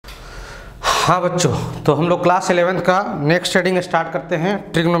हाँ बच्चों, तो हम लोग क्लास 11 का नेक्स्ट हेडिंग स्टार्ट करते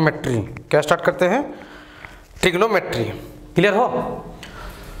हैं, ट्रिग्नोमेट्री। क्या स्टार्ट करते हैं? ट्रिग्नोमेट्री। क्लियर हो?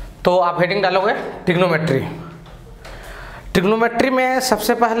 तो आप हेडिंग डालोगे ट्रिग्नोमेट्री। ट्रिग्नोमेट्री में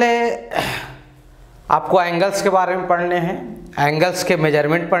सबसे पहले आपको एंगल्स के बारे में पढ़ने हैं, एंगल्स के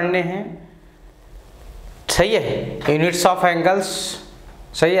मेजरमेंट पढ़ने हैं। सही है? Units of angles.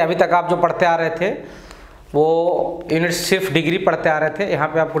 सही है? अभी तक आप जो पढ़ते आ रहे थे वो यूनिट सिर्फ डिग्री पढ़ते आ रहे थे। यहाँ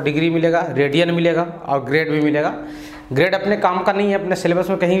पे आपको डिग्री मिलेगा, रेडियन मिलेगा और ग्रेड भी मिलेगा। ग्रेड अपने काम का नहीं है, अपने सिलेबस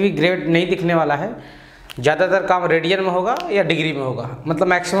में कहीं भी ग्रेड नहीं दिखने वाला है। ज़्यादातर काम रेडियन में होगा या डिग्री में होगा, मतलब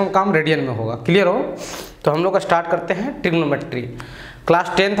मैक्सिमम काम रेडियन में होगा। क्लियर हो? तो हम लोग स्टार्ट करते हैं ट्रिग्नोमेट्री।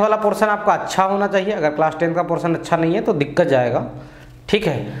 क्लास 10th वाला पोर्शन आपका अच्छा होना चाहिए। अगर क्लास 10 का पोर्शन अच्छा नहीं है तो दिक्कत जाएगा। ठीक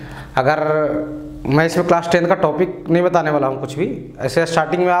है? अगर मैं इसमें क्लास 10 का टॉपिक नहीं बताने वाला हूँ कुछ भी, ऐसे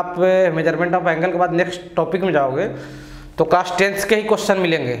स्टार्टिंग में आप मेजरमेंट ऑफ एंगल के बाद नेक्स्ट टॉपिक में जाओगे तो क्लास 10 के ही क्वेश्चन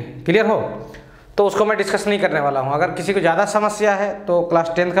मिलेंगे। क्लियर हो? तो उसको मैं डिस्कस नहीं करने वाला हूँ। अगर किसी को ज़्यादा समस्या है तो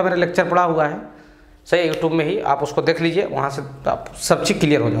क्लास 10 का मेरा लेक्चर पड़ा हुआ है, सही, यूट्यूब में ही आप उसको देख लीजिए, वहाँ से आप सब चीज़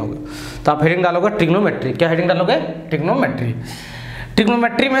क्लियर हो जाओगे। तो आप हेडिंग डालोगे ट्रिग्नोमेट्री। क्या हेडिंग डालोगे? ट्रिग्नोमेट्री।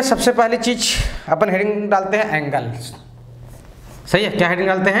 ट्रिग्नोमेट्री में सबसे पहली चीज़ अपन हेडिंग डालते हैं एंगल। सही है? क्या हेडिंग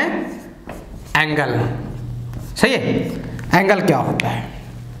डालते हैं? एंगल। सही है? एंगल क्या होता है?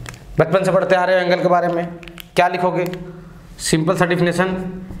 बचपन से पढ़ते आ रहे हो एंगल के बारे में। क्या लिखोगे? सिंपल सा definition,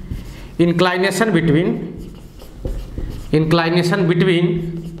 inclination between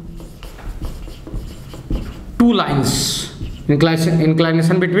two lines.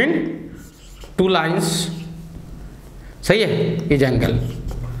 Inclination between two lines. सही है? Is angle.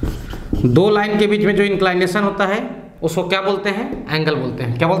 दो लाइन के बीच में जो इंक्लाइनेशन होता है उसको क्या बोलते हैं? एंगल बोलते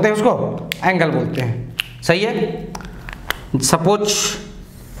हैं। क्या बोलते हैं उसको? एंगल बोलते हैं। सही है? सपोज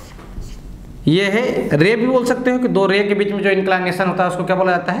ये है रे, भी बोल सकते हो कि दो रे के बीच में जो इंक्लाइनेशन होता है उसको क्या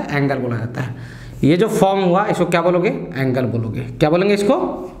बोला जाता है? एंगल बोला जाता है। ये जो फॉर्म हुआ इसको क्या बोलोगे? एंगल बोलोगे। क्या बोलेंगे इसको?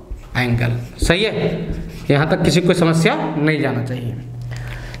 एंगल। सही है? यहाँ तक किसी को समस्या नहीं जाना चाहिए।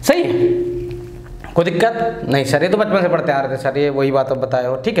 सही है? कोई दिक्कत नहीं सर, ये तो बचपन से पढ़ते आ रहे थे सर, ये वही बात अब बताए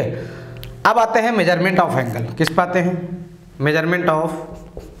हो। ठीक है? अब आते हैं मेजरमेंट ऑफ एंगल। किस पे आते हैं? Measurement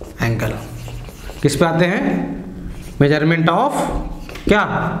of angle. किस पे आते हैं? मेजरमेंट ऑफ क्या?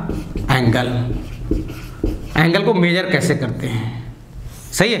 एंगल। एंगल को मेजर कैसे करते हैं?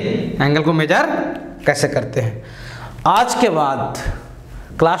 सही है? एंगल को मेजर कैसे करते हैं? आज के बाद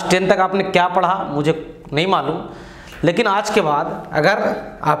क्लास 10 तक आपने क्या पढ़ा मुझे नहीं मालूम, लेकिन आज के बाद अगर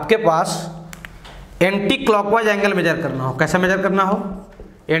आपके पास एंटी क्लॉकवाइज एंगल मेजर करना हो, कैसा मेजर करना हो?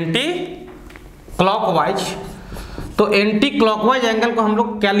 Anti clockwise. तो एंटी क्लॉकवाइज एंगल को हम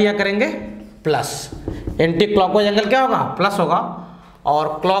लोग क्या लिया करेंगे? प्लस। एंटी क्लॉकवाइज एंगल क्या होगा? प्लस होगा। और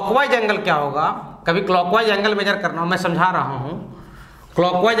क्लॉकवाइज एंगल क्या होगा? कभी क्लॉकवाइज एंगल मेजर करना हो, मैं समझा रहा हूँ,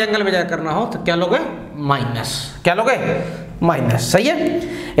 क्लॉकवाइज एंगल मेजर करना हो तो क्या लोगे? माइनस। क्या लोगे? माइनस। सही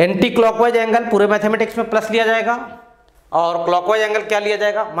है? एंटी क्लॉकवाइज एंगल पूरे मैथमेटिक्स में प्लस लिया जाएगा और क्लॉकवाइज एंगल क्या लिया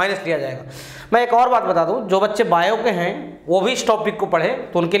जाएगा? माइनस लिया जाएगा। मैं एक और बात बता दूं, जो बच्चे बायो के हैं वो भी इस टॉपिक को पढ़े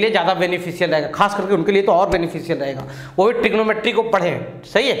तो उनके लिए ज़्यादा बेनिफिशियल रहेगा, खास करके उनके लिए तो और बेनिफिशियल रहेगा, वो भी ट्रिग्नोमेट्री को पढ़ें।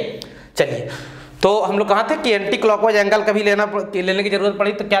 सही है? चलिए, तो हम लोग कहाँ थे कि एंटी क्लॉकवाइज एंगल कभी लेने की जरूरत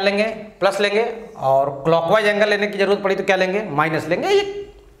पड़ी तो क्या लेंगे? प्लस लेंगे। और क्लॉकवाइज एंगल लेने की जरूरत पड़ी तो क्या लेंगे? माइनस लेंगे। ये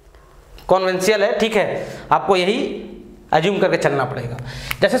कॉन्वेंशियल है। ठीक है? आपको यही एज्यूम करके चलना पड़ेगा।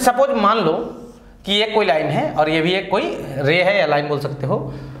 जैसे सपोज मान लो कि ये कोई लाइन है और ये भी एक कोई रे है या लाइन बोल सकते हो।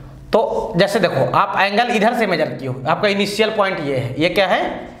 तो जैसे देखो, आप एंगल इधर से मेजर किए हो, आपका इनिशियल पॉइंट ये है, ये क्या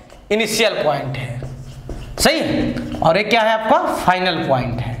है? इनिशियल पॉइंट है। सही है? और ये क्या है? आपका फाइनल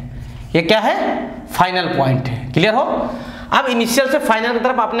पॉइंट है। ये क्या है? फाइनल पॉइंट है। क्लियर हो? अब इनिशियल से फाइनल की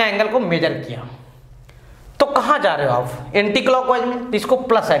तरफ आपने एंगल को मेजर किया तो कहाँ जा रहे हो आप? एंटी क्लॉकवाइज में, तो इसको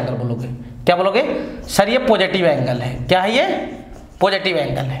प्लस एंगल बोलोगे। क्या बोलोगे? सर ये पॉजिटिव एंगल है। क्या है ये? पॉजिटिव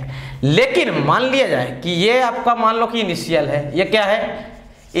एंगल है। लेकिन मान लिया जाए कि ये आपका, मान लो कि इनिशियल है, ये क्या है?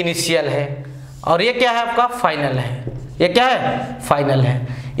 इनिशियल है। और ये क्या है? आपका फाइनल है। ये क्या है? फाइनल है।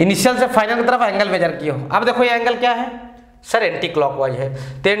 इनिशियल से फाइनल की तरफ एंगल मेजर किए हो। अब देखो ये एंगल क्या है? सर एंटी क्लॉकवाइज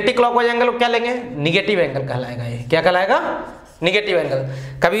है। तो एंटी क्लॉकवाइज एंगल को क्या लेंगे? निगेटिव एंगल कहलाएगा। ये क्या कहलाएगा? Negative angle.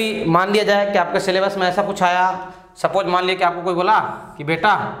 कभी मान लिया जाए कि आपके सिलेबस में ऐसा कुछ आया, सपोज मान लिया कि आपको कोई बोला कि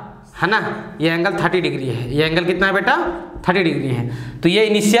बेटा है ना, ये एंगल 30 डिग्री है। ये एंगल कितना है बेटा? 30 डिग्री है। तो ये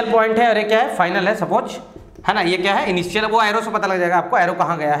इनिशियल पॉइंट है और ये क्या है? फाइनल है। सपोज है ना, ये क्या है? इनिशियल। वो एरो से पता लग जाएगा आपको एरो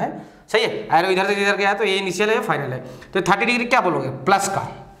कहाँ गया है। सही है? एरो इधर से इधर गया है तो ये इनिशियल है, फाइनल है। तो 30 डिग्री क्या बोलोगे? प्लस का।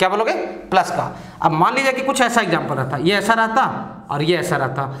 क्या बोलोगे? प्लस का। अब मान लीजिए कि कुछ ऐसा एग्जाम्पल रहता, ये ऐसा रहता और ये ऐसा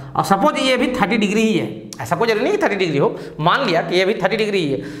रहता, और सपोज ये भी 30 डिग्री ही है, ऐसा कोई जरूरी नहीं कि 30 डिग्री हो, मान लिया कि ये भी 30 डिग्री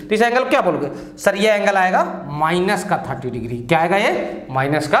ही है, तो इस एंगल क्या बोलोगे सर, ये एंगल आएगा माइनस का 30 डिग्री। क्या आएगा ये?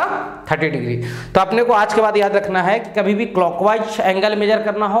 माइनस का 30 डिग्री। तो अपने को आज के बाद याद रखना है कि कभी भी क्लॉकवाइज एंगल मेजर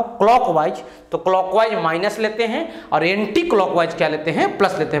करना हो, क्लॉकवाइज, तो क्लॉकवाइज माइनस लेते हैं और एंटी क्लॉकवाइज क्या लेते हैं?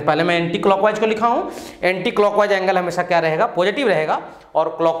 प्लस लेते हैं। पहले मैं एंटी क्लॉकवाइज को लिखा हूं, एंटी क्लॉकवाइज एंगल हमेशा क्या रहेगा? पॉजिटिव रहेगा, और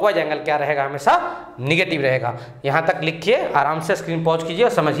क्लॉकवाइज एंगल क्या रहेगा? हमेशा निगेटिव रहेगा। यहां तक लिखिए, आराम से स्क्रीन पॉज कीजिए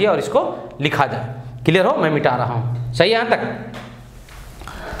और समझिए और इसको लिखा जाए। क्लियर हो? मैं मिटा रहा हूं, सही है यहां तक?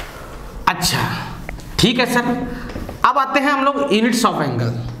 अच्छा ठीक है सर, अब आते हैं हम लोग यूनिट्स ऑफ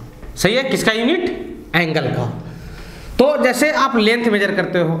एंगल। सही है, किसका यूनिट? एंगल का। तो जैसे आप लेंथ मेजर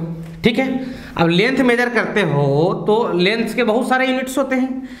करते हो, ठीक है, अब लेंथ मेजर करते हो तो लेंथ के बहुत सारे यूनिट्स होते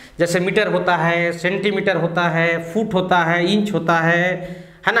हैं, जैसे मीटर होता है, सेंटीमीटर होता है, फुट होता है, इंच होता है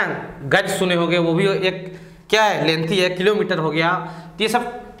ना, गज सुने होंगे, वो भी एक क्या है? लेंथ ही है। किलोमीटर हो गया, तो ये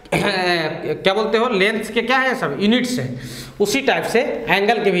सब क्या बोलते हो? लेंथ के क्या है? सब यूनिट्स है। उसी टाइप से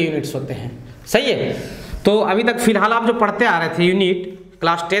एंगल के भी यूनिट्स होते हैं। सही है, तो अभी तक फिलहाल आप जो पढ़ते आ रहे थे यूनिट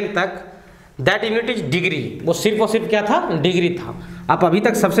क्लास 10 तक, दैट यूनिट इज डिग्री। वो सिर्फ और सिर्फ क्या था? डिग्री था। आप अभी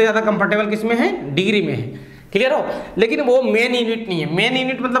तक सबसे ज़्यादा कंफर्टेबल किस में है? डिग्री में है। क्लियर हो? लेकिन वो मेन यूनिट नहीं है। मेन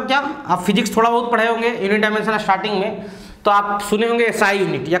यूनिट मतलब क्या? आप फिजिक्स थोड़ा बहुत पढ़े होंगे, यूनिट डायमेंशन स्टार्टिंग में, तो आप सुने होंगे एसआई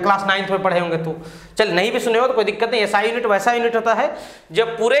यूनिट, या क्लास 9th में पढ़े होंगे। तो चल, नहीं भी सुने हो तो कोई दिक्कत नहीं। एसआई यूनिट वैसा यूनिट होता है जो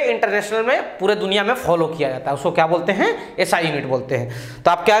पूरे इंटरनेशनल में, पूरे दुनिया में फॉलो किया जाता है, उसको क्या बोलते हैं? एसआई यूनिट बोलते हैं।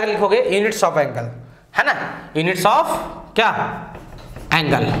 तो आप क्या लिखोगे? यूनिट्स ऑफ एंगल, है ना, यूनिट्स ऑफ क्या?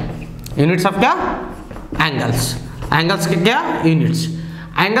 एंगल। यूनिट्स ऑफ क्या? एंगल्स। एंगल्स के क्या? यूनिट्स।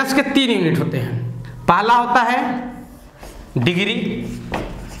 एंगल्स के 3 यूनिट होते हैं। पहला होता है डिग्री,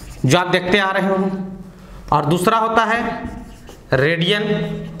 जो आप देखते आ रहे हो, और दूसरा होता है रेडियन,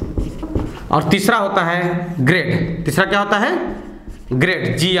 और तीसरा होता है ग्रेड। तीसरा क्या होता है?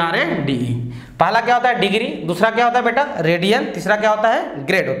 Grade, GRADE। पहला क्या होता है? डिग्री, दूसरा क्या होता है बेटा? रेडियन, तीसरा क्या होता है?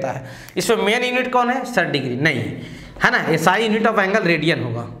 ग्रेड होता है। इसमें मेन यूनिट कौन है सर? डिग्री नहीं, है ना। SI unit of angle radian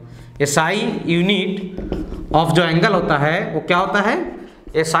होगा। एसआई यूनिट ऑफ जो एंगल होता है वो क्या होता है?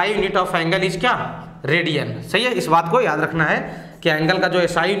 SI unit of angle is क्या? रेडियन। सही है, इस बात को याद रखना है कि एंगल का जो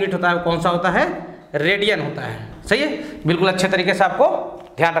एसआई यूनिट होता है वो कौन सा होता है? रेडियन होता है। सही है, बिल्कुल अच्छे तरीके से आपको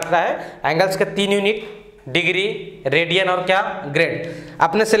ध्यान रखना है। एंगल्स के 3 यूनिट, डिग्री, रेडियन और क्या? ग्रेड।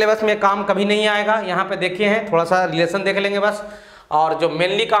 अपने सिलेबस में काम कभी नहीं आएगा, यहाँ पे देखे हैं, थोड़ा सा रिलेशन देख लेंगे बस। और जो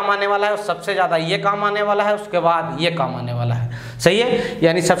मेनली काम आने वाला है, सबसे ज़्यादा ये काम आने वाला है, उसके बाद ये काम आने वाला है। सही है,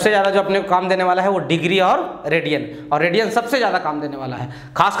 यानी सबसे ज़्यादा जो अपने को काम देने वाला है वो डिग्री और रेडियन सबसे ज़्यादा काम देने वाला है।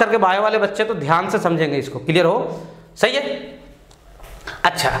 खास करके बायो वाले बच्चे तो ध्यान से समझेंगे इसको। क्लियर हो? सही है।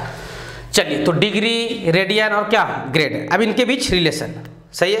 अच्छा चलिए, तो डिग्री, रेडियन और क्या? ग्रेड। अब इनके बीच रिलेशन।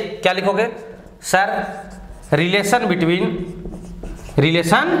 सही है, क्या लिखोगे सर? रिलेशन बिटवीन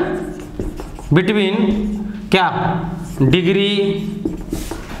क्या? डिग्री,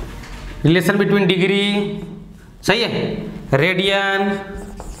 रिलेशन बिटवीन डिग्री, सही है, रेडियन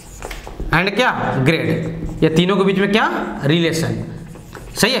एंड क्या? ग्रेड। ये तीनों के बीच में क्या? रिलेशन।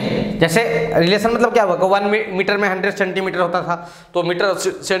 सही है, जैसे रिलेशन मतलब क्या हुआ? 1 मीटर में 100 सेंटीमीटर होता था, तो मीटर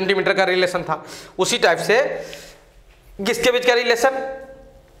सेंटीमीटर का रिलेशन था। उसी टाइप से किसके बीच का रिलेशन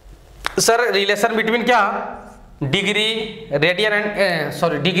सर? रिलेशन बिटवीन क्या? डिग्री, रेडियन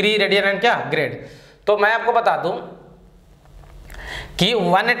एंड क्या? ग्रेड। तो मैं आपको बता दूं कि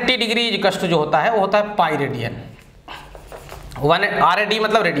 180 डिग्री इक्वल टू जो होता है वो होता है पाई रेडियन। RAD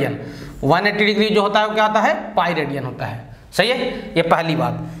मतलब रेडियन। 180 डिग्री जो होता है वो क्या होता है? पाई रेडियन होता है। सही है, ये पहली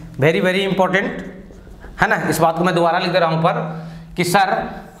बात, वेरी इंपॉर्टेंट है ना। इस बात को मैं दोबारा लिख दे रहा हूं पर कि सर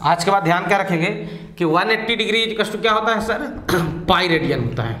आज के बाद ध्यान क्या रखेंगे कि 180 डिग्री इक्वल टू क्या होता है सर? पाई रेडियन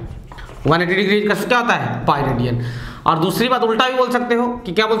होता है। 180 डिग्री इक्वल टू क्या होता है? Pi radian. और दूसरी बात उल्टा भी बोल सकते हो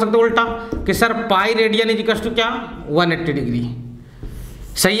कि क्या बोल सकते हो उल्टा? कि sir pi radian equal to क्या? 180 डिग्री।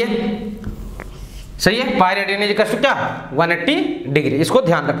 सही है, पाई रेडियन इक्वल टू क्या? 180 डिग्री। इसको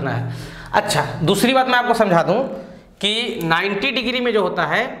ध्यान रखना है। अच्छा, दूसरी बात मैं आपको समझा दूं कि 90 डिग्री में जो होता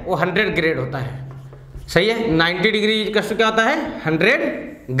है वो 100 ग्रेड होता है। सही है, 90 डिग्री इक्वल टू क्या होता है? 100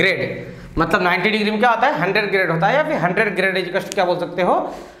 ग्रेड। मतलब 90 डिग्री में क्या होता है? 100 ग्रेड होता है, या फिर 100 ग्रेड इक्वल टू क्या बोल सकते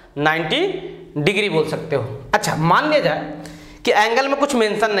हो? 90 डिग्री बोल सकते हो। अच्छा, मान लिया जाए कि एंगल में कुछ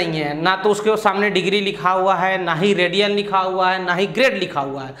मेंशन नहीं है, ना तो उसके सामने डिग्री लिखा हुआ है, ना ही रेडियन लिखा हुआ है, ना ही ग्रेड लिखा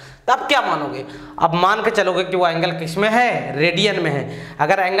हुआ है, तो आप क्या मानोगे? अब मान के चलोगे कि वो एंगल किस में है? रेडियन में है।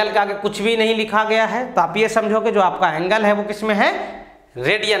 अगर एंगल के आगे कुछ भी नहीं लिखा गया है तो आप ये समझोगे जो आपका एंगल है वो किस में है?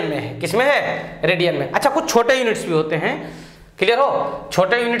 रेडियन में है। किस में है? रेडियन में। अच्छा, कुछ छोटे यूनिट्स भी होते हैं। क्लियर हो?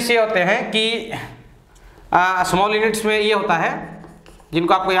 छोटे यूनिट्स ये होते हैं कि स्मॉल यूनिट्स में ये होता है,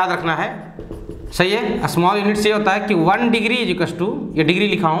 जिनको आपको याद रखना है सही है। स्मॉल यूनिट से होता है कि 1 डिग्री इज इक्वल टू, ये डिग्री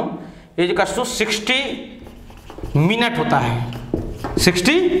लिखा हूँ, इज इक्वल टू 60 मिनट होता है।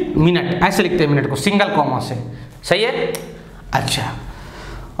 60 मिनट ऐसे लिखते हैं मिनट को सिंगल कॉमा से, सही है। अच्छा,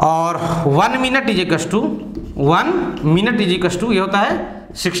 और 1 minute is equal to 1 minute is equal to ये होता है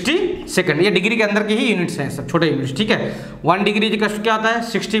 60 सेकंड। ये डिग्री के अंदर की ही यूनिट्स हैं सब, छोटे यूनिट्स, ठीक है। 1 डिग्री इज इक्वल टू क्या होता है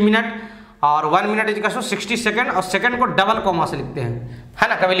 60 मिनट, और 1 minute is equal to 60 second, और सेकंड को डबल कॉमा से लिखते हैं, है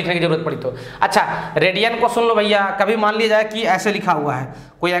ना, कभी लिखने की जरूरत पड़ी तो। अच्छा, रेडियन को सुन लो भैया। कभी मान लिया जाए कि ऐसे लिखा हुआ है,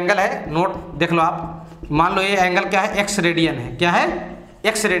 कोई एंगल है, नोट देख लो आप, मान लो ये एंगल क्या है, x रेडियन है, क्या है,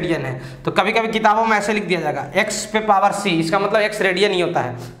 x रेडियन है। तो कभी कभी किताबों में ऐसे लिख दिया जाएगा x पे पावर c, इसका मतलब x रेडियन ही होता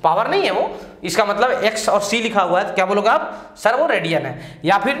है, पावर नहीं है वो, इसका मतलब x और c लिखा हुआ है, तो क्या बोलोगे आप, सर वो रेडियन है।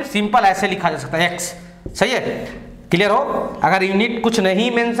 या फिर सिंपल ऐसे लिखा जा सकता है x, सही है। क्लियर हो। अगर यूनिट कुछ नहीं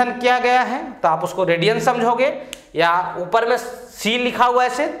मेंशन किया गया है तो आप उसको रेडियन समझोगे, या ऊपर में c लिखा हुआ है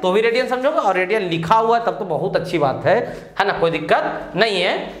ऐसे तो भी रेडियन समझोगे, और रेडियन लिखा हुआ है तब तो बहुत अच्छी बात है ना, कोई दिक्कत नहीं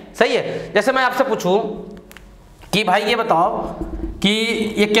है, सही है। जैसे मैं आपसे पूछूं कि भाई ये बताओ कि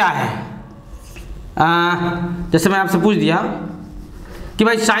ये क्या है, जैसे मैं आपसे पूछ दिया कि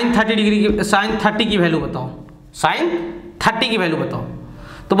भाई साइन 30 डिग्री की, साइन 30 की वैल्यू बताओ, साइन 30 की वैल्यू बताओ,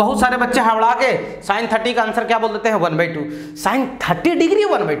 तो बहुत सारे बच्चे हड़बड़ा के साइन 30 का आंसर क्या बोल देते हैं 1/2। साइन 30 डिग्री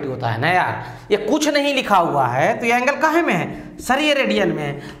 1/2 होता है ना यार, ये कुछ नहीं लिखा हुआ है, तो ये एंगल काहे में है, सर ये रेडियन में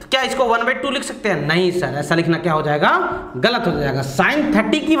है, तो क्या इसको 1/2 लिख सकते हैं, नहीं सर, ऐसा लिखना क्या हो जाएगा, गलत हो जाएगा। साइन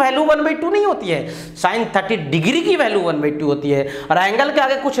 30 की वैल्यू 1/2 नहीं होती है, साइन 30 डिग्री की वैल्यू 1/2 होती है, और एंगल के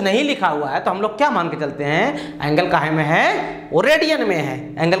आगे कुछ नहीं लिखा हुआ है तो हम लोग क्या मान के चलते हैं, एंगल काहे में है, वो रेडियन में है,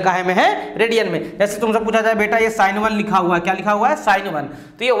 एंगल काहे में है, रेडियन में। जैसे तुमसे पूछा जाए बेटा ये साइन 1 लिखा हुआ है, क्या लिखा हुआ है, साइन 1,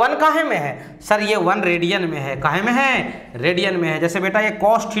 तो ये 1 काहे में है, सर ये 1 रेडियन में है, काहे में है, रेडियन में है। जैसे बेटा ये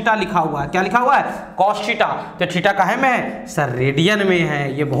कॉस थीटा लिखा हुआ है, क्या लिखा हुआ है, कॉस थीटा, तो थीटा काहे में है, सर रेडियन में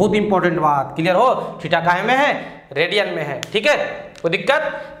है, ये बहुत इंपॉर्टेंट बात, क्लियर हो, थीटा काहे में है, रेडियन में है, ठीक है। कोई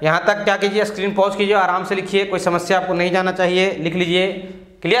दिक्कत, यहाँ तक क्या कीजिए, स्क्रीन पॉज कीजिए, आराम से लिखिए, कोई समस्या आपको नहीं जाना चाहिए, लिख लीजिए,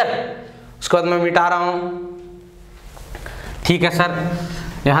 क्लियर। उसके बाद मैं मिटा रहा हूँ, ठीक है सर,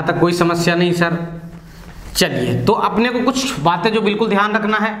 यहाँ तक कोई समस्या नहीं सर। चलिए, तो अपने को कुछ बातें जो बिल्कुल ध्यान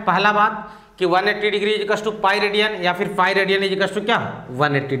रखना है, पहला बात कि 180 degree is equal to pi radian, या फिर pi radian is equal to क्या,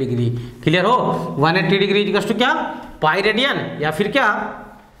 180 डिग्री, क्लियर हो। 180 डिग्री इज इक्वल टू क्या, पाई रेडियन, या फिर क्या,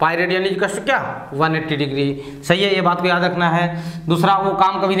 pi radian is equal to क्या, 180 डिग्री, सही है, ये बात को याद रखना है। दूसरा, वो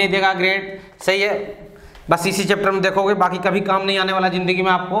काम कभी नहीं देगा ग्रेड, सही है, बस इसी चैप्टर में देखोगे, बाकी कभी काम नहीं आने वाला जिंदगी में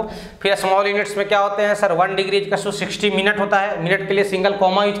आपको। फिर स्मॉल यूनिट्स में क्या होते हैं सर, 1 डिग्री इज 60 मिनट होता है, मिनट के लिए सिंगल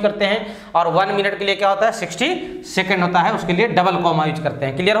कॉमा यूज करते हैं, और 1 मिनट के लिए क्या होता है 60 सेकंड होता है, उसके लिए डबल कॉमा यूज करते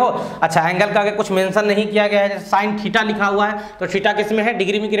हैं, क्लियर हो। अच्छा, एंगल का आगे कुछ मेंशन नहीं किया गया है, जैसे साइन थीटा लिखा हुआ है, तो थीटा किस में है,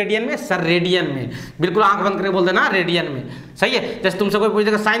 डिग्री में कि रेडियन में, सर रेडियन में, बिल्कुल आंख बंद करके बोल देना रेडियन में, सही है। जैसे तुमसे कोई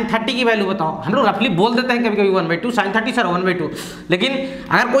पूछेगा साइन 30 की वैल्यू बताओ, हम लोग रफली बोल देते हैं कभी कभी 1/2, साइन 30 सर 1/2, लेकिन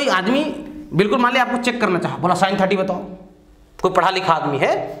अगर कोई आदमी बिल्कुल मान लिया आपको चेक करना चाहा, बोला साइन 30 बताओ, कोई पढ़ा लिखा आदमी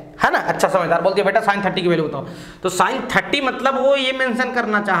है ना, अच्छा समझदार, बोलती है बेटा साइन 30 की वैल्यू बताओ, तो साइन 30 मतलब वो ये मेंशन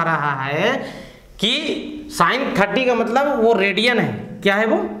करना चाह रहा है कि साइन 30 का मतलब वो रेडियन है, क्या है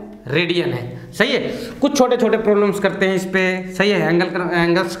वो, रेडियन है, सही है। कुछ छोटे छोटे प्रॉब्लम्स करते हैं इस पे, सही है,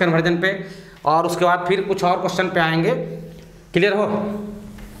 एंगल्स कन्वर्जन पे, और उसके बाद फिर कुछ और क्वेश्चन पे आएंगे, क्लियर हो।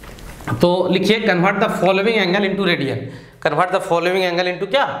 तो लिखिए convert the following angle into radian, convert the following angle into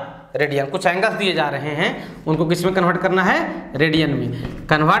क्या, रेडियन। कुछ एंगल्स दिए जा रहे हैं, उनको किस में कन्वर्ट करना है, रेडियन में।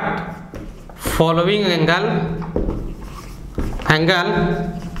 Convert following angle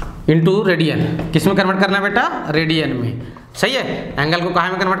into radian, किस में कन्वर्ट करना है बेटा, रेडियन में, सही है। एंगल को कहाँ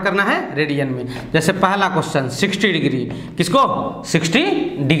में कन्वर्ट करना है, रेडियन में। जैसे पहला क्वेश्चन 60 डिग्री, किसको, 60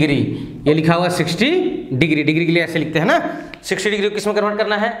 डिग्री, ये लिखा हुआ 60 डिग्री, डिग्री के लिए ऐसे लिखते हैं ना, 60 डिग्री को किस में कन्वर्ट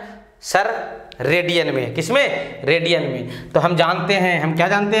करना है, सर रेडियन में, किसमें, रेडियन में। तो हम जानते हैं, हम क्या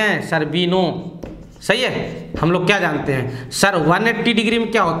जानते हैं सर, वी नो, सही है, हम लोग क्या जानते हैं सर, 180 डिग्री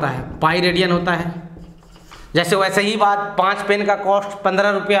में क्या होता है, पाई रेडियन होता है। जैसे वैसे ही बात, 5 पेन का कॉस्ट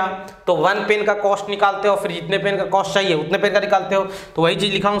 15 रुपया, तो 1 पेन का कॉस्ट निकालते हो, फिर जितने पेन का कॉस्ट चाहिए उतने पेन का निकालते हो, तो वही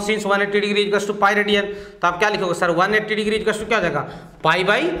चीज लिखा हूँ, since 180 degree equals to pi radian, तो आप क्या लिखोगे सर, 180 डिग्री इक्वल्स टू क्या हो जाएगा, पाई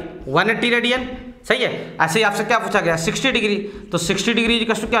बाई 180 रेडियन, सही है। ऐसे ही आपसे क्या पूछा गया 60 डिग्री, तो 60 डिग्री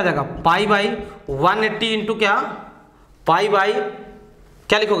इक्वल्स टू क्या आ जाएगा, पाई बाई 180 इंटू क्या, पाई बाई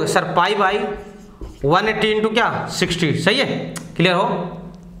क्या लिखोगे सर, पाई बाई 180 इंटू क्या 60, सही है, क्लियर हो,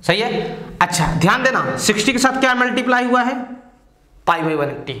 सही है। अच्छा ध्यान देना, 60 के साथ क्या मल्टीप्लाई हुआ है, पाई बाई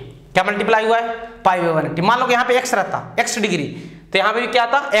 180, क्या मल्टीप्लाई हुआ है, पाई बाई 180। मान लो कि यहाँ पे x रहता, x डिग्री, तो यहाँ पे भी क्या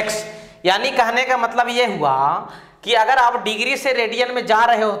था x, यानी कहने का मतलब ये हुआ कि अगर आप डिग्री से रेडियन में जा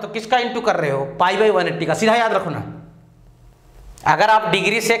रहे हो तो किसका इंटू कर रहे हो, पाई बाई 180 का, सीधा याद रखो ना, अगर आप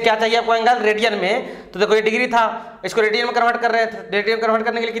डिग्री से क्या चाहिए आपको एंगल रेडियन में, तो देखो ये डिग्री था, इसको रेडियन में कन्वर्ट कर रहे थे, रेडियन में कन्वर्ट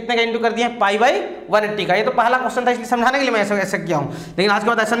करने के लिए कितने का इंटू कर दिए, पाई बाई 180 का। ये तो पहला क्वेश्चन था, इसलिए समझाने के लिए मैं ऐसा किया हूँ, लेकिन आज के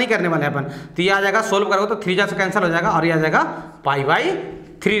बाद ऐसा नहीं करने वाले अपन। तो ये आ जाएगा, सोल्व करोगे तो 3 से कैंसिल हो जाएगा और ये आ जाएगा पाई बाई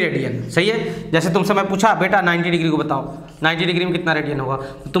 3 रेडियन। सही है। जैसे तुमसे मैं पूछा बेटा 90 डिग्री को बताओ, 90 डिग्री में कितना रेडियन होगा,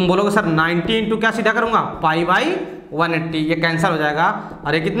 तो तुम बोलोगे सर 90 इंटू क्या सीधा करूंगा, पाई बाई 180, ये कैंसिल हो जाएगा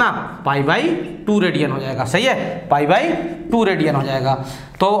और ये कितना, पाई बाई 2 रेडियन हो जाएगा। सही है, पाई बाई 2 रेडियन हो जाएगा।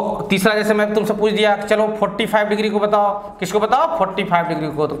 तो तीसरा जैसे मैं तुमसे पूछ दिया, चलो 45 डिग्री को बताओ, किसको बताओ, 45 डिग्री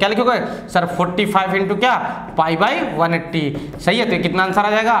को, तो क्या लिखोगे सर 45 इंटू क्या, पाई बाई 180। सही है, तो ये कितना आंसर आ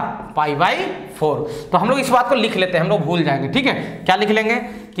जाएगा, पाई बाई 4। तो हम लोग इस बात को लिख लेते हैं, हम लोग भूल जाएंगे, ठीक है। क्या लिख लेंगे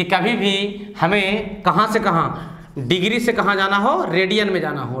कि कभी भी हमें कहाँ से कहाँ, डिग्री से कहाँ जाना हो, रेडियन में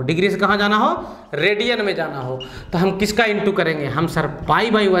जाना हो, डिग्री से कहाँ जाना हो, रेडियन में जाना हो, तो हम किसका इंटू करेंगे, हम सर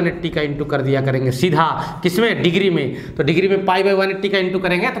पाई बाई 180 का इंटू कर दिया करेंगे सीधा, किसमें, डिग्री में। तो डिग्री में पाई बाई 180 का इंटू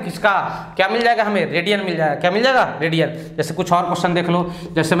करेंगे तो किसका क्या मिल जाएगा, हमें रेडियन मिल जाएगा। क्या मिल जाएगा, रेडियन। जैसे कुछ और क्वेश्चन देख लो,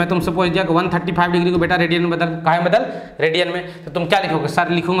 जैसे मैं तुमसे पूछ दिया कि 135 डिग्री को बेटा रेडियन में बदल, कहाँ बदल, रेडियन में, तो तुम क्या लिखोगे, सर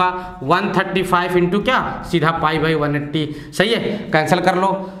लिखूंगा 135 इंटू क्या, सीधा पाई बाई 180। सही है, कैंसिल कर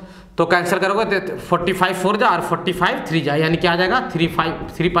लो, तो कैंसिल करोगे तो 45 4 जा और 45 3 जा, यानी क्या आ जाएगा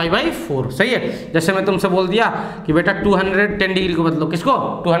 3 पाई बाई 4। सही है। जैसे मैं तुमसे बोल दिया कि बेटा 210 डिग्री को बदलो, किसको,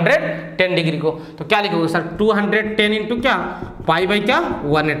 210 डिग्री को, तो क्या लिखोगे सर 210 इंटू क्या, पाई बाई क्या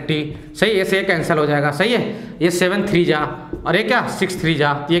 180। सही है, ऐसे कैंसिल हो जाएगा। सही है, ये 7 3 जा और ये क्या 6 3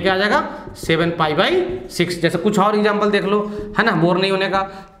 जा, ये क्या आ जाएगा 7 पाई बाई 6। जैसे कुछ और एग्जाम्पल देख लो, है ना, बोर नहीं होने का।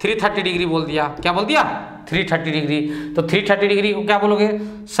 330 डिग्री बोल दिया, क्या बोल दिया, 330 डिग्री, तो 330 डिग्री को क्या बोलोगे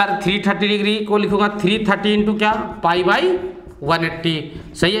सर, 330 डिग्री को लिखूंगा 330 इंटू क्या, पाई बाई 180।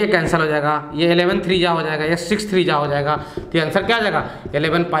 सही है, कैंसिल हो जाएगा, ये 11 3 जा हो जाएगा, ये 6 3 जा हो जाएगा, तो आंसर क्या आ जाएगा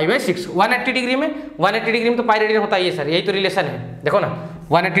 11 पाई बाई 6। 180 डिग्री में, 180 डिग्री में तो पाई रेडियन होता ही है सर, यही तो रिलेशन है, देखो ना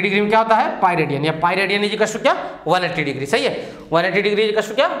 180 डिग्री में क्या होता है, पाई रेडियन, या pi radian is equal to क्या, 180 डिग्री। सही है, 180 डिग्री इज इक्वल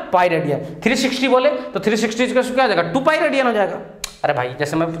टू क्या, पाई रेडियन। 360 बोले तो 360 इज इक्वल टू क्या आ जाएगा, 2 पाई रेडियन हो जाएगा। अरे भाई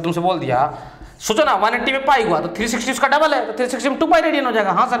जैसे मैं तुमसे बोल दिया, सोचो ना 180 में पाई हुआ तो 360 उसका डबल है, तो 360 में 2 पाई रेडियन हो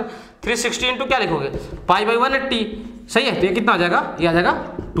जाएगा। हाँ सर, 360 इंटू क्या लिखोगे, पाई बाई 180। सही है, तो ये कितना आ जाएगा, ये आ जाएगा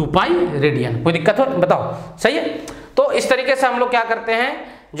 2 पाई रेडियन। कोई दिक्कत हो बताओ। सही है, तो इस तरीके से हम लोग क्या करते हैं,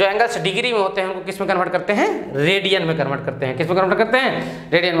 जो एंगल्स डिग्री में होते हैं उनको किस में कन्वर्ट करते हैं, रेडियन में कन्वर्ट करते हैं। किस में कन्वर्ट करते हैं,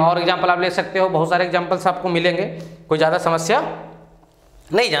 रेडियन में। और एग्जाम्पल आप ले सकते हो, बहुत सारे एग्जाम्पल्स आपको मिलेंगे, कोई ज़्यादा समस्या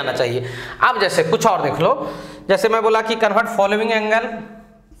नहीं जाना चाहिए। अब जैसे कुछ और देख लो, जैसे मैं बोला कि convert following angle,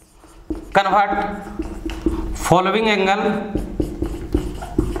 convert following angle,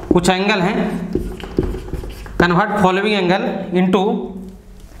 कुछ एंगल हैं, convert following angle into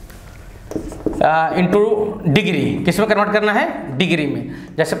degree. किस में कन्वर्ट करना है, डिग्री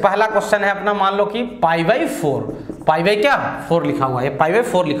में। जैसे पहला क्वेश्चन है अपना, मान लो कि पाई बाई 4, पाई बाई क्या 4 लिखा हुआ है, पाई बाई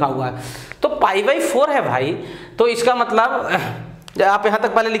 4 लिखा हुआ है, तो पाई बाई 4 है भाई, तो इसका मतलब आप यहाँ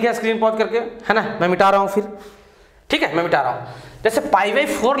तक पहले लिखे स्क्रीन पॉज करके, है ना, मैं मिटा रहा हूँ फिर, ठीक है, मैं मिटा रहा हूँ। जैसे पाई बाई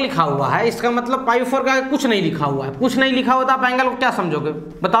 4 लिखा हुआ है, इसका मतलब पाई 4 का कुछ नहीं लिखा हुआ है, कुछ नहीं लिखा हुआ तो आप एंगल को क्या समझोगे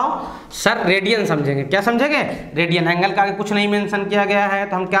बताओ, सर रेडियन समझेंगे। क्या समझेंगे, रेडियन। एंगल का आगे कुछ नहीं मेंशन किया गया है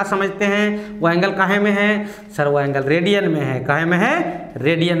तो हम क्या समझते हैं, वो एंगल काहे में है सर, वो एंगल रेडियन में है। काहे में है,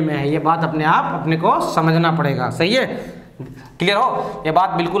 रेडियन में है। ये बात अपने आप अपने को समझना पड़ेगा। सही है, क्लियर हो, ये बात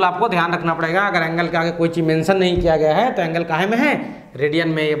बिल्कुल आपको ध्यान रखना पड़ेगा। अगर एंगल के आगे कोई चीज मेंशन नहीं किया गया है तो एंगल काहे में है, रेडियन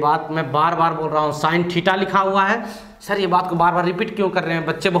में। ये बात मैं बार बार बोल रहा हूँ। साइन थीटा लिखा हुआ है, सर ये बात को बार बार रिपीट क्यों कर रहे हैं,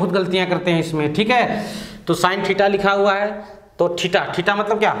 बच्चे बहुत गलतियां करते हैं इसमें, ठीक है। तो साइन थीटा लिखा हुआ है, तो थीटा, थीटा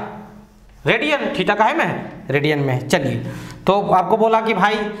मतलब क्या, रेडियन। थीटा काहे में है, रेडियन में। चलिए, तो आपको बोला कि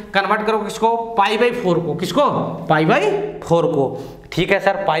भाई कन्वर्ट करो किसको, पाई बाई 4 को। किसको, पाई बाई 4 को। ठीक है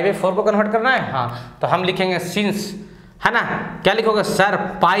सर, पाई बाई 4 को कन्वर्ट करना है। हाँ, तो हम लिखेंगे सिंस, है ना, क्या लिखोगे सर,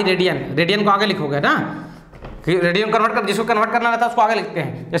 पाई रेडियन। रेडियन को आगे लिखोगे ना, रेडियन कन्वर्ट कर, जिसको कन्वर्ट करना रहता है उसको आगे लिखते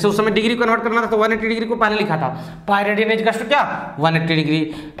हैं। जैसे उस समय डिग्री कन्वर्ट करना था तो 180 डिग्री को पहले लिखा था, pi radian is equal to क्या, 180 degree.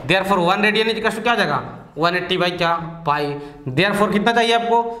 Therefore 1 radian is equal to क्या आ जाएगा, 180 बाई क्या, पाई। देयरफॉर कितना चाहिए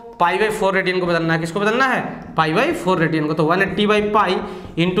आपको, पाई बाई 4 रेडियन को बदलना है। किसको बदलना है, पाई बाई 4 रेडियन को। तो 180 बाई पाई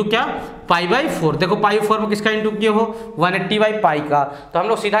इंटू क्या, पाई बाई 4। देखो पाई 4 में किसका इंटू किए हो, 180 बाई पाई का। तो हम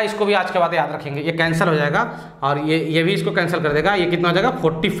लोग सीधा इसको भी आज के बाद याद रखेंगे, ये कैंसिल हो जाएगा और ये भी इसको कैंसिल कर देगा। ये कितना हो जाएगा,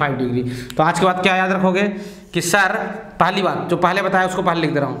 45 डिग्री। तो आज के बाद क्या याद रखोगे कि सर, पहली बात जो पहले बताया उसको पहले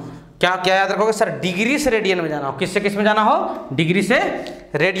लिख दे रहा हूँ, क्या क्या याद रखोगे सर, डिग्री से रेडियन में जाना हो। किससे किस में जाना हो, डिग्री से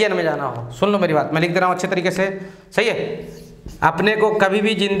रेडियन में जाना हो। सुन लो मेरी बात, मैं लिख दे रहा हूँ अच्छे तरीके से। सही है, अपने को कभी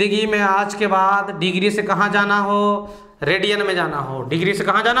भी जिंदगी में आज के बाद डिग्री से कहाँ जाना हो, रेडियन में जाना हो। डिग्री से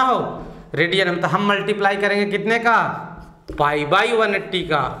कहाँ जाना हो, रेडियन में। तो हम मल्टीप्लाई करेंगे कितने का, पाई बाई 180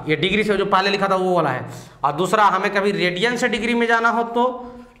 का, ये डिग्री से जो पहले लिखा था वो वाला है। और दूसरा हमें कभी रेडियन से डिग्री में जाना हो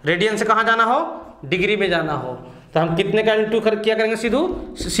तो रेडियन से कहाँ जाना हो, डिग्री में जाना हो, तो हम कितने का इंटू कर किया करेंगे,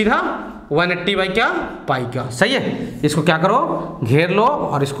 सीधा 180 बाई क्या, पाई का। सही है, इसको क्या करो, घेर लो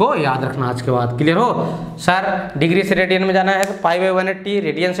और इसको याद रखना आज के बाद। क्लियर हो सर, डिग्री से रेडियन में जाना है तो पाई बाई 180,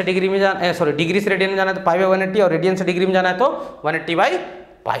 रेडियन से डिग्री में जाना, सॉरी डिग्री से रेडियन में जाना है तो पाई बाई 180, और रेडियन से डिग्री में जाना है तो 180 बाई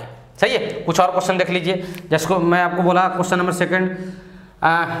पाई। सही है, कुछ और क्वेश्चन देख लीजिए। जिसको मैं आपको बोला question number second,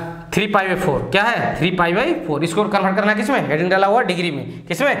 3 pi by 4 क्या है, 3 पाई बाई 4, इसको कन्वर्ट करना है किसमें, हेडिंग डाला हुआ डिग्री में,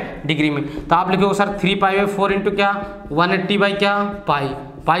 किसमें, डिग्री में। तो आप लिखोगे सर 3 पाई बाई 4 इंटू क्या, 180 बाई क्या, पाई,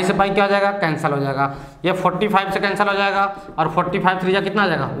 पाई से पाई क्या हो जाएगा, कैंसिल हो जाएगा, ये 45 से कैंसिल हो जाएगा, और 45 3 जा कितना आ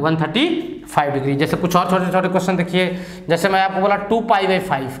जाएगा, 135 डिग्री। जैसे कुछ और छोटे छोटे क्वेश्चन देखिए, जैसे मैं आपको बोला 2 पाई बाई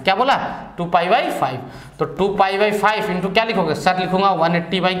 5, क्या बोला, 2 पाई बाई 5, तो 2 पाई बाई 5 इंटू क्या लिखोगे, सर लिखूंगा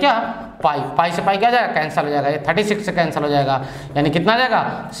 180 बाई क्या, पाई, पाई से पाई क्या जाएगा, कैंसिल हो जाएगा, ये 36 से कैंसिल हो जाएगा, यानी कितना आ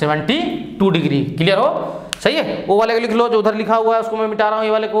जाएगा, 72 डिग्री। क्लियर हो, सही है। वो वाले को लिख लो जो उधर लिखा हुआ है, उसको मैं मिटा रहा हूँ,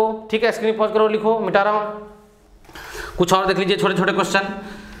 ये वाले को, ठीक है, स्क्रीन पॉज करो, लिखो, मिटा रहा हूँ। कुछ और देख लीजिए छोटे छोटे क्वेश्चन।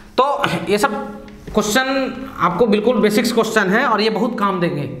 तो ये सब क्वेश्चन आपको बिल्कुल बेसिक्स क्वेश्चन है और ये बहुत काम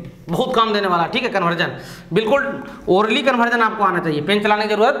देंगे, बहुत काम देने वाला, ठीक है। कन्वर्जन बिल्कुल ओरली कन्वर्जन आपको आना चाहिए, पेन चलाने की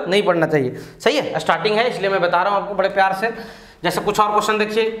जरूरत नहीं पड़ना चाहिए। सही है, स्टार्टिंग है इसलिए मैं बता रहा हूँ आपको बड़े प्यार से। जैसे कुछ और क्वेश्चन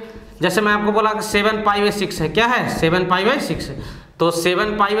देखिए, जैसे मैं आपको बोला कि 7 पाई बाई 6 है, क्या है, 7 पाई बाई 6 है, तो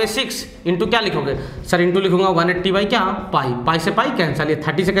 7 पाई बाई 6 इंटू क्या लिखोगे, सर इंटू लिखूंगा 180 बाई क्या, पाई, पाई से पाई कैंसिल, ये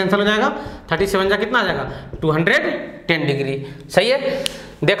 30 से कैंसिल हो जाएगा, 37 जा कितना आ जाएगा, 210 डिग्री। सही है,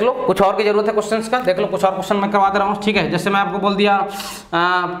 देख लो, कुछ और की जरूरत है क्वेश्चंस का, देख लो कुछ और क्वेश्चन मैं करवा दे रहा हूँ, ठीक है। जैसे मैं आपको बोल दिया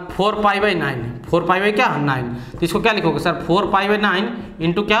 4 पाई बाई 9, 4 पाई बाई क्या 9, तो इसको क्या लिखोगे सर, 4 पाई बाई 9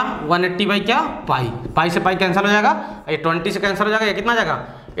 इंटू क्या, 180 बाई क्या, पाई, पाई से पाई कैंसिल हो जाएगा, ये 20 से कैंसिल हो जाएगा, ये कितना आ जाएगा,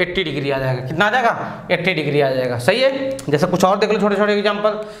 80 डिग्री आ जाएगा, कितना आ जाएगा, 80 डिग्री आ जाएगा। सही है, जैसे कुछ और देख लो छोटे छोटे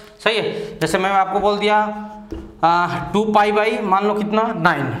एग्जाम्पल। सही है, जैसे मैं आपको बोल दिया 2 पाई बाई मान लो कितना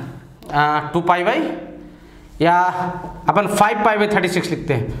 9, 2 पाई बाई, या अपन 5 पाई बाई 36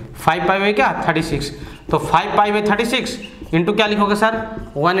 लिखते हैं, 5 पाई बाई क्या 36, तो 5 पाई बाई 36 इंटू क्या लिखोगे सर,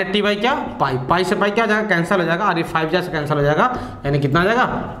 180 बाई क्या, पाई, पाई से पाई क्या हो जाएगा, कैंसिल हो जाएगा, और ये 5 जा से कैंसिल हो जाएगा, यानी कितना आ जाएगा,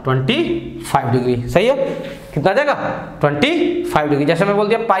 25 डिग्री। सही है, कितना आ जाएगा, 25 डिग्री। जैसे मैं बोल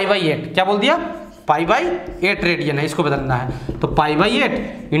दिया पाई बाई 8, क्या बोल दिया, पाई बाई 8 रेडियन है, इसको बदलना है, तो पाई बाई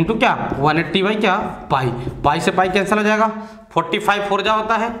 8 इंटू क्या, 180 बाई क्या, पाई, पाई से पाई कैंसिल हो जाएगा, 45 4 जा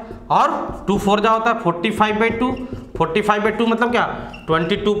होता है, और 2 4 जा होता है, 45 बाई 2, 45 बाई 2 मतलब क्या,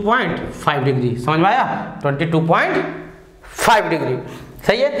 22.5 डिग्री। समझ में आया, 22.5 डिग्री।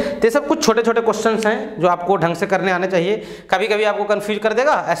 सही है, तो ये सब कुछ छोटे छोटे क्वेश्चंस हैं जो आपको ढंग से करने आने चाहिए। कभी कभी आपको कंफ्यूज कर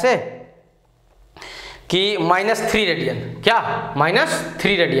देगा ऐसे कि -3 रेडियन, क्या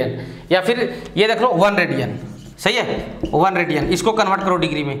 -3 रेडियन, या फिर ये देख लो 1 रेडियन। सही है, 1 रेडियन, इसको कन्वर्ट करो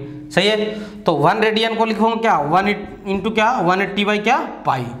डिग्री में। सही है, तो 1 रेडियन को लिखोगे क्या, 1 इंटू क्या, 180 बाई क्या,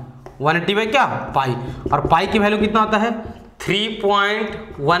 पाई, 180 बाई क्या, पाई, और पाई की वैल्यू कितना होता है,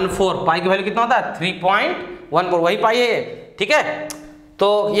 3.14, पाई की वैल्यू कितना होता है, 3.14, वही पाई है, ठीक है।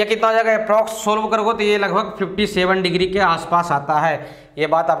 तो ये कितना हो जाएगा, अप्रॉक्स सोल्व करोगे तो ये लगभग 57 डिग्री के आसपास आता है। ये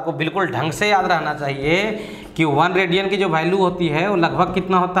बात आपको बिल्कुल ढंग से याद रहना चाहिए कि 1 रेडियन की जो वैल्यू होती है वो लगभग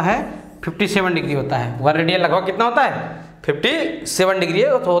कितना होता है, 57 डिग्री होता है। 1 रेडियन लगभग कितना होता है, 57 डिग्री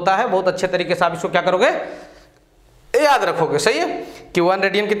होता है। बहुत अच्छे तरीके से आप इसको क्या करोगे, याद रखोगे। सही है, कि 1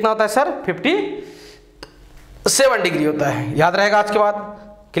 रेडियन कितना होता है सर, 57 डिग्री होता है, याद रहेगा आज के बाद।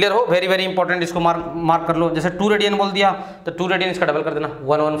 क्लियर हो, वेरी वेरी इंपॉर्टेंट, इसको मार्क कर लो। जैसे 2 रेडियन बोल दिया तो 2 रेडियन इसका डबल कर देना,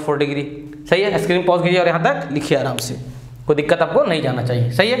 114 डिग्री। सही है, स्क्रीन पॉज कीजिए और यहाँ तक लिखिए आराम से, कोई दिक्कत आपको नहीं जाना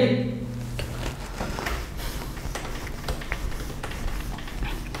चाहिए। सही है,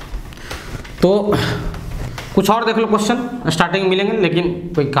 तो कुछ और देख लो क्वेश्चन, स्टार्टिंग मिलेंगे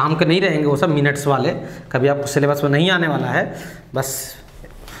लेकिन कोई काम के नहीं रहेंगे, वो सब मिनट्स वाले, कभी आपको सिलेबस में नहीं आने वाला है। बस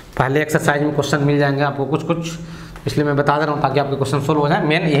पहले एक्सरसाइज में क्वेश्चन मिल जाएंगे आपको कुछ कुछ, इसलिए मैं बता दे रहा हूँ ताकि आपके क्वेश्चन सोल्व हो जाए।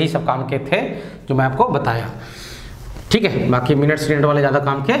 मेन यही सब काम के थे जो मैं आपको बताया, ठीक है। बाकी मिनट्स मिनट वाले ज़्यादा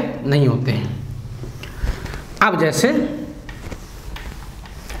काम के नहीं होते हैं। अब जैसे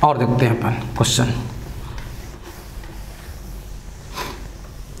और देखते हैं अपन क्वेश्चन,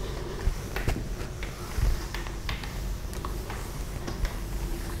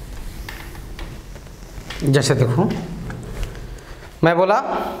 जैसे देखो मैं बोला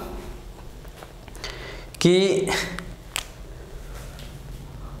कि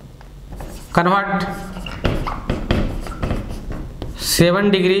कन्वर्ट 7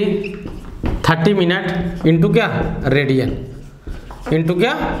 डिग्री 30 मिनट इंटू क्या, रेडियन, इंटू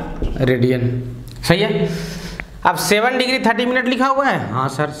क्या, रेडियन। सही है, अब 7 डिग्री 30 मिनट लिखा हुआ है, हाँ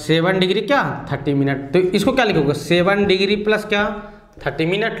सर 7 डिग्री क्या 30 मिनट, तो इसको क्या लिखोगे 7 डिग्री प्लस क्या 30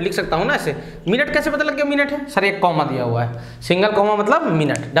 मिनट लिख सकता हूँ ना ऐसे। मिनट कैसे पता लग गया मिनट है, सर एक कॉमा दिया हुआ है, सिंगल कॉमा मतलब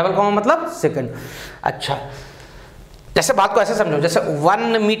मिनट, डबल कॉमा मतलब सेकंड। अच्छा जैसे बात को ऐसे समझो, जैसे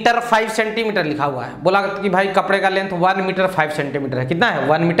 1 मीटर 5 सेंटीमीटर लिखा हुआ है, बोला कि भाई कपड़े का लेंथ 1 मीटर 5 सेंटीमीटर है, कितना है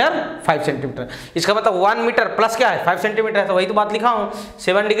 1 मीटर 5 सेंटीमीटर, इसका मतलब 1 मीटर प्लस क्या है 5 सेंटीमीटर है, तो वही तो बात लिखा हूँ।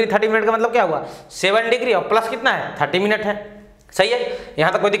 7 डिग्री 30 मिनट का मतलब क्या हुआ 7 डिग्री और प्लस कितना है 30 मिनट है, सही है,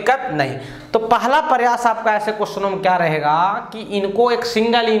 यहाँ तक कोई दिक्कत नहीं। तो पहला प्रयास आपका ऐसे क्वेश्चनों में क्या रहेगा कि इनको एक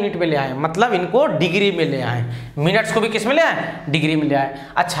सिंगल यूनिट में ले आए, मतलब इनको डिग्री में ले आए, मिनट्स को भी किस में ले आए डिग्री में ले आए।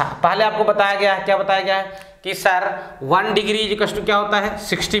 अच्छा पहले आपको बताया गया है, क्या बताया गया है कि सर 1 डिग्री इक्वल्स टू क्या होता है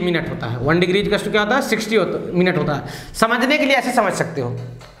 60 मिनट होता है, 1 डिग्री इक्वल्स टू क्या होता है 60 मिनट होता है। समझने के लिए ऐसे समझ सकते हो,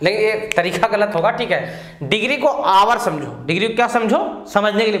 लेकिन ये तरीका गलत होगा, ठीक है। डिग्री को आवर समझो, डिग्री को क्या समझो,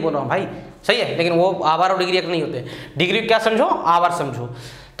 समझने के लिए बोल रहा हूँ भाई, सही है, लेकिन वो आवर और डिग्री एक नहीं होते, डिग्री को क्या समझो आवर समझो।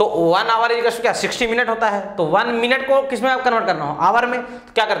 तो 1 आवर इक्वल्स टू क्या 60 मिनट होता है, तो 1 मिनट को किस में कन्वर्ट करना हो आवर में,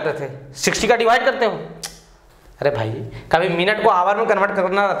 तो क्या करते थे 60 का डिवाइड करते हो। अरे भाई कभी मिनट को आवर में कन्वर्ट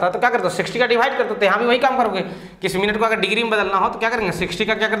करना रहता है तो क्या करते हो 60 का डिवाइड करते हो, तो यहाँ भी वही काम करोगे, किस मिनट को अगर डिग्री में बदलना हो तो क्या करेंगे 60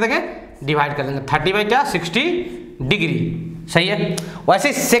 का क्या कर देंगे डिवाइड कर देंगे, 30 बाई क्या 60 डिग्री, सही है।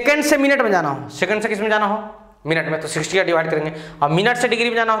 वैसे सेकंड से मिनट में जाना हो, सेकंड से किस में जाना हो मिनट में, तो 60 का डिवाइड करेंगे, और मिनट से डिग्री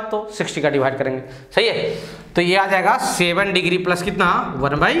में जाना हो तो 60 का डिवाइड करेंगे, सही है। तो ये आ जाएगा 7 डिग्री प्लस कितना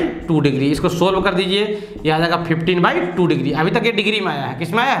 1/2 डिग्री, इसको सोल्व कर दीजिए, ये आ जाएगा 15/2 डिग्री। अभी तक ये डिग्री में आया है,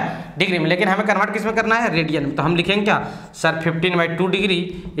 किस में आया है डिग्री में, लेकिन हमें कन्वर्ट किस में करना है रेडियन में, तो हम लिखेंगे क्या सर 15/2 डिग्री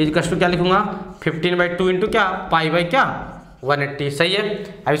इक्वल्स टू क्या लिखूंगा 15/2 इंटू क्या पाई बाई क्या 180, सही है।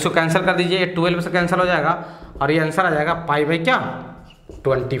 अब इसको कैंसिल कर दीजिए, 12 से कैंसिल हो जाएगा और ये आंसर आ जाएगा पाई बाई क्या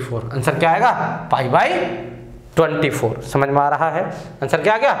 24, आंसर क्या आएगा पाई बाई 24, समझ में आ रहा है, आंसर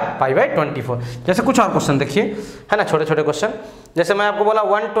क्या आ गया पाई बाई 24। जैसे कुछ और क्वेश्चन देखिए, है ना, छोटे छोटे क्वेश्चन, जैसे मैं आपको बोला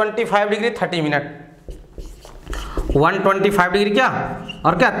 125 डिग्री 30 मिनट, 125 डिग्री क्या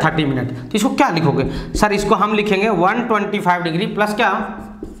और क्या 30 मिनट, तो इसको क्या लिखोगे सर, इसको हम लिखेंगे 125 डिग्री प्लस क्या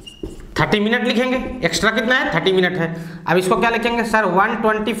 30 मिनट लिखेंगे, एक्स्ट्रा कितना है 30 मिनट है। अब इसको क्या लिखेंगे सर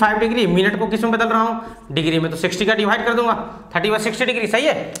 125 डिग्री, मिनट को किस में बदल रहा हूँ डिग्री में, तो 60 का डिवाइड कर दूंगा, 30/60 डिग्री, सही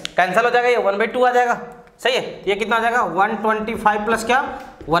है, कैंसिल हो जाएगा, ये 1/2 आ जाएगा, सही है। ये कितना आ जाएगा 125 प्लस क्या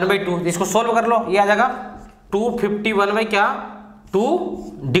 1/2, इसको सोल्व कर लो, ये आ जाएगा 251 बाई क्या 2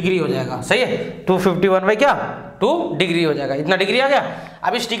 डिग्री हो जाएगा, सही है, 251 बाई क्या 2 डिग्री हो जाएगा, इतना डिग्री आ गया।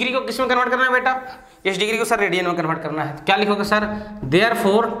 अब इस डिग्री को किस में कन्वर्ट करना है बेटा, इस डिग्री को सर रेडियन में कन्वर्ट करना है, तो क्या लिखोगे सर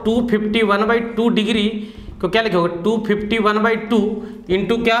देयरफॉर 251/2 डिग्री को क्या लिखोगे 251/2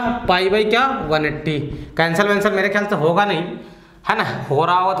 इंटू क्या पाई बाई क्या 180, कैंसिल वैंसिल मेरे ख्याल से होगा नहीं, है ना, हो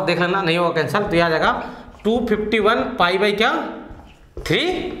रहा होगा तो देख लेना, नहीं होगा कैंसिल, तो यह आ जाएगा 251 पाई बाई क्या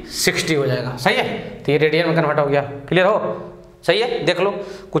 360 हो जाएगा, सही है। तो ये रेडियन में कन्वर्ट हो गया, क्लियर हो, सही है। देख लो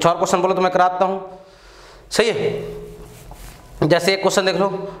कुछ और क्वेश्चन बोलो तो मैं कराता हूँ, सही है। जैसे एक क्वेश्चन देख लो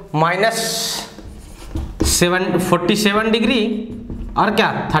 -47 डिग्री और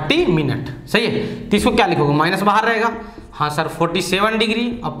क्या 30 मिनट, सही है, तो इसको क्या लिखोगे माइनस बाहर रहेगा, हाँ सर 47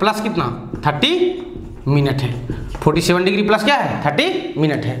 डिग्री और प्लस कितना 30 मिनट है, 47 डिग्री प्लस क्या है 30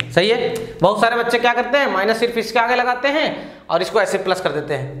 मिनट है, सही है। बहुत सारे बच्चे क्या करते हैं माइनस सिर्फ इसके आगे लगाते हैं और इसको ऐसे प्लस कर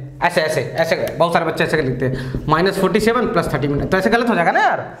देते हैं, ऐसे ऐसे ऐसे, बहुत सारे बच्चे ऐसे लिखते हैं -47 प्लस 30 मिनट, तो ऐसे गलत हो जाएगा ना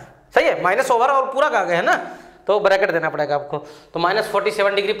यार, सही है, माइनस ओवर और पूरा का गया है ना, तो ब्रैकेट देना पड़ेगा आपको, तो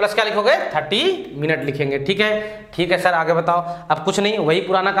 -47 डिग्री प्लस क्या लिखोगे 30 मिनट लिखेंगे, ठीक है। ठीक है सर आगे बताओ, अब कुछ नहीं वही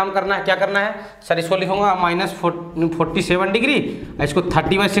पुराना काम करना है, क्या करना है सर, इसको लिखूंगा -47 डिग्री, इसको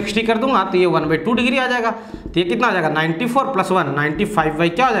 30/60 कर दूंगा तो ये 1/2 डिग्री आ जाएगा, तो ये कितना आ जाएगा 94 + 1 95 बाई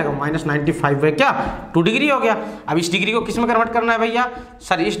क्या हो जाएगा -95 बाई क्या 2 डिग्री हो गया। अब इस डिग्री को किस में कन्वर्ट करना है भैया,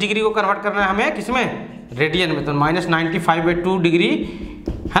 सर इस डिग्री को कन्वर्ट करना है हमें किस में रेडियन में, तो -95/2 डिग्री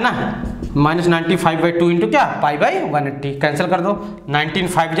है ना, -95/2 इंटू क्या पाई बाई 180, कैंसिल कर दो, 19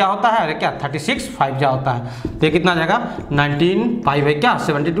 5 जा होता है, अरे क्या 36 5 जा होता है, तो ये कितना आ जाएगा 19 पाई बाई क्या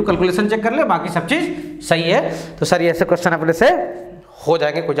 72, कैलकुलेशन चेक कर ले, बाकी सब चीज़ सही है। तो सर ये ऐसे क्वेश्चन अपने से हो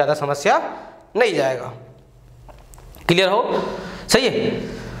जाएंगे, कोई ज़्यादा समस्या नहीं जाएगा, क्लियर हो, सही है।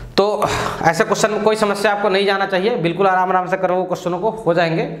 तो ऐसे क्वेश्चन में कोई समस्या आपको नहीं जाना चाहिए, बिल्कुल आराम आराम से करो, क्वेश्चनों को हो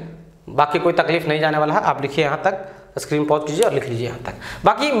जाएंगे, बाकी कोई तकलीफ नहीं जाने वाला है। आप लिखिए यहाँ तक, स्क्रीन पॉज कीजिए और लिख लीजिए यहाँ तक।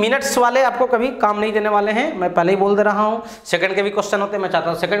 बाकी मिनट्स वाले आपको कभी काम नहीं देने वाले हैं, मैं पहले ही बोल दे रहा हूँ। सेकंड के भी क्वेश्चन होते हैं, मैं चाहता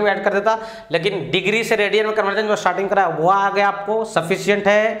हूँ सेकंड भी ऐड कर देता, लेकिन डिग्री से रेडियन में कन्वर्जन जो स्टार्टिंग करा है वो आ गया, आपको सफिशियंट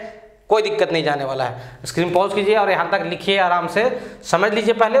है, कोई दिक्कत नहीं जाने वाला है। स्क्रीन पॉज कीजिए और यहाँ तक लिखिए, आराम से समझ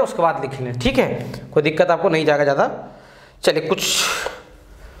लीजिए पहले, उसके बाद लिख लें, ठीक है, कोई दिक्कत आपको नहीं जाएगा ज़्यादा। चलिए कुछ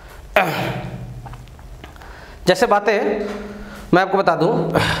जैसे बातें मैं आपको बता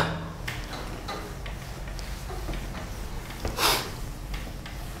दूँ,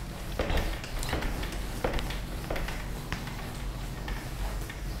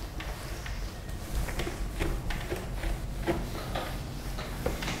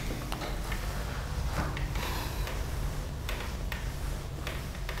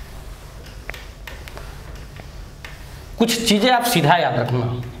 कुछ चीज़ें आप सीधा याद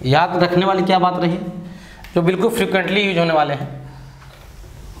रखना। याद रखने वाली क्या बात रही जो बिल्कुल फ्रिक्वेंटली यूज होने वाले हैं,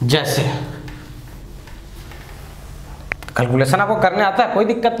 जैसे कैलकुलेशन आपको करने आता है, कोई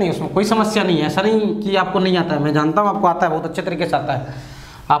दिक्कत नहीं, उसमें कोई समस्या नहीं है, ऐसा नहीं कि आपको नहीं आता है, मैं जानता हूँ आपको आता है, बहुत अच्छे तरीके से आता है।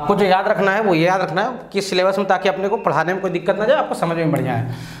 आपको जो याद रखना है वो ये याद रखना है कि सिलेबस में, ताकि अपने को पढ़ाने में कोई दिक्कत ना जाए, आपको समझ में बढ़िया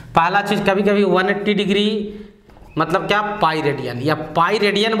है। पहला चीज़, कभी कभी 180 डिग्री मतलब क्या, पाई रेडियन या पाई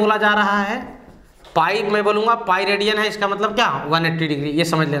रेडियन बोला जा रहा है। पाई मैं बोलूँगा पाई रेडियन है, इसका मतलब क्या 180 डिग्री, ये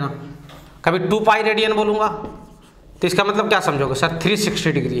समझ लेना। कभी 2 पाई रेडियन बोलूँगा तो इसका मतलब क्या समझोगे सर,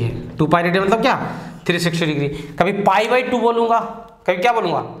 360 डिग्री है। 2 पाई रेडियन मतलब क्या, 360 डिग्री। कभी π/2 बोलूँगा, कभी क्या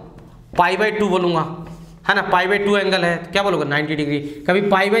बोलूँगा, π/2 बोलूँगा, है ना, π/2 एंगल है तो क्या बोलोगे 90 डिग्री। कभी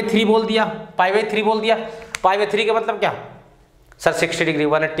π/3 बोल दिया, π/3 बोल दिया, π/3 का मतलब क्या सर 60 डिग्री,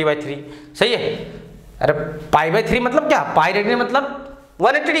 180/3, सही है। अरे π/3 मतलब क्या, पाई रेडियन मतलब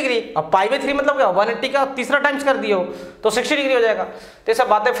 180 डिग्री, और π/3 मतलब क्या 180 का तीसरा टाइम्स कर दियो तो 60 डिग्री हो जाएगा। तो ये सब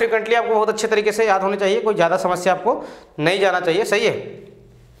बातें फ्रिक्वेंटली आपको बहुत अच्छे तरीके से याद होनी चाहिए, कोई ज़्यादा समस्या आपको नहीं जाना चाहिए, सही है।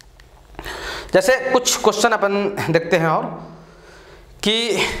 जैसे कुछ क्वेश्चन अपन देखते हैं और कि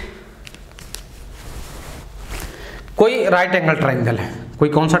कोई राइट एंगल ट्रायंगल है, कोई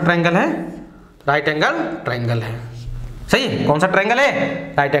कौन सा ट्रायंगल है, राइट एंगल ट्रायंगल है, सही है। कौन सा ट्रायंगल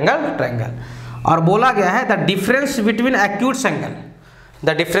है, राइट एंगल ट्रायंगल। और बोला गया है the difference between acute angle, the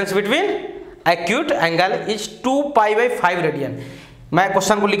difference between acute angle is 2π/5 radian. मैं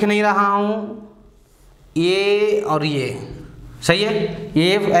क्वेश्चन को लिख नहीं रहा हूं, ये और ये, सही है,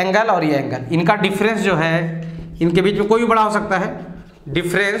 ये एंगल और ये एंगल, इनका डिफरेंस जो है, इनके बीच में कोई भी बड़ा हो सकता है,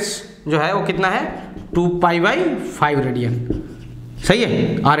 डिफरेंस जो है वो कितना है 2π/5 रेडियन, सही है।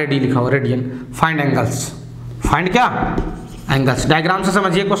 RAD लिखा हुआ रेडियन। फाइंड एंगल्स, फाइंड क्या एंगल्स। डायग्राम से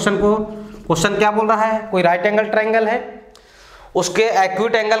समझिए क्वेश्चन को। क्वेश्चन क्या बोल रहा है, कोई राइट एंगल ट्रायंगल है, उसके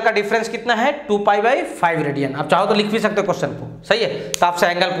एक्यूट एंगल का डिफरेंस कितना है 2π/5 रेडियन। आप चाहो तो लिख भी सकते हो क्वेश्चन को, सही है। तो आपसे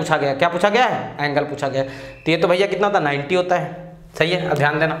एंगल पूछा गया, क्या पूछा गया है, एंगल पूछा गया। तो ये तो भैया कितना होता है 90 होता है, सही है। अब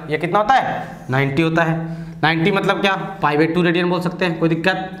ध्यान देना, ये कितना होता है 90 होता है। 90 मतलब क्या, π/2 रेडियन बोल सकते हैं, कोई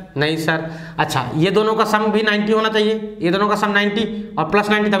दिक्कत नहीं सर। अच्छा, ये दोनों का सम भी 90 होना चाहिए, ये दोनों का सम 90 और प्लस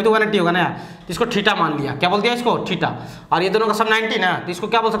 90 तभी तो 180 होगा ना यार। तो इसको थीटा मान लिया, क्या बोल दिया इसको, थीटा। और ये दोनों का सम 90 ना, तो इसको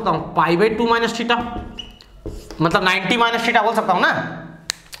क्या बोल सकता हूँ π/2 माइनस थीटा, मतलब 90 माइनस थीटा बोल सकता हूँ ना।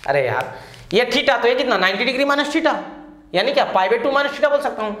 अरे यार ये थीटा, तो ये कितना 90 डिग्री माइनस थीटा, यानी क्या π/2 माइनस थीटा बोल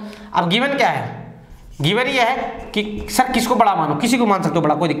सकता हूँ। अब गिवन क्या है, गिवन ये है कि सर किसको बड़ा मानो, किसी को मान सकते हो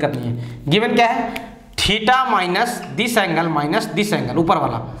बड़ा, कोई दिक्कत नहीं है। गिवन क्या है, theta minus this angle minus this angle, ऊपर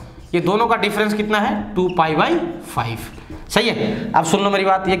वाला, ये दोनों का डिफरेंस कितना है 2π/5, सही है। अब सुन लो मेरी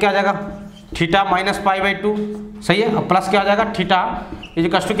बात, ये क्या आ जाएगा थीटा माइनस π/2, सही है। अब प्लस क्या आ जाएगा थीटा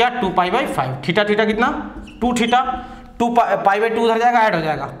इज टू क्या 2π/5, थीटा थीटा कितना 2 थीटा, 2π/2 उधर जाएगा, ऐड हो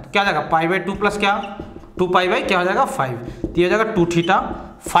जाएगा, क्या हो जाएगा π/2 प्लस क्या 2π क्या हो जाएगा 5, तो ये हो जाएगा 2 थीटा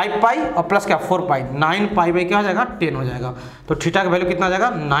 5π और प्लस क्या 4π, 9π क्या हो जाएगा 10 हो जाएगा। तो थीटा का वैल्यू कितना हो जाएगा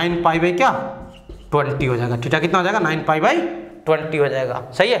 9π क्या 20 हो जाएगा। थीटा कितना हो जाएगा 9π/20 हो जाएगा,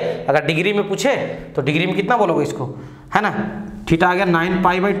 सही है। अगर डिग्री में पूछे तो डिग्री में कितना बोलोगे इसको, है ना। थीटा आ गया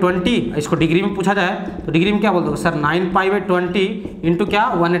 9π/20, इसको डिग्री में पूछा जाए तो डिग्री में क्या बोल दोगे सर 9π/20 इंटू क्या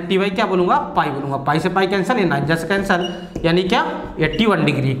 180 क्या बोलूँगा पाई बोलूँगा, पाई से पाई कैंसिल, ये 9 जैसे कैंसिल, यानी क्या 81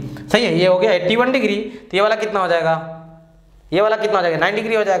 डिग्री, सही है। ये हो गया 81 डिग्री, तो ये वाला कितना हो जाएगा, ये वाला कितना हो जाएगा 9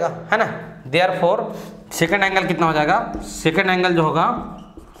 डिग्री हो जाएगा, है ना। देयरफॉर सेकंड एंगल कितना हो जाएगा, सेकंड एंगल जो होगा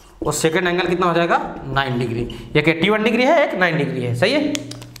वो सेकंड एंगल कितना हो जाएगा 9 डिग्री। एक 81 डिग्री है, एक 9 डिग्री है, सही है।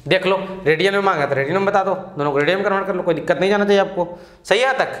 देख लो रेडियन में मांगा तो रेडियन में बता दो, दोनों को रेडियन में कन्वर्ट कर लो, कोई दिक्कत नहीं जाना चाहिए आपको, सही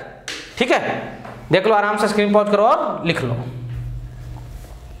है तक, ठीक है। देख लो आराम से, स्क्रीन पॉज करो और लिख लो।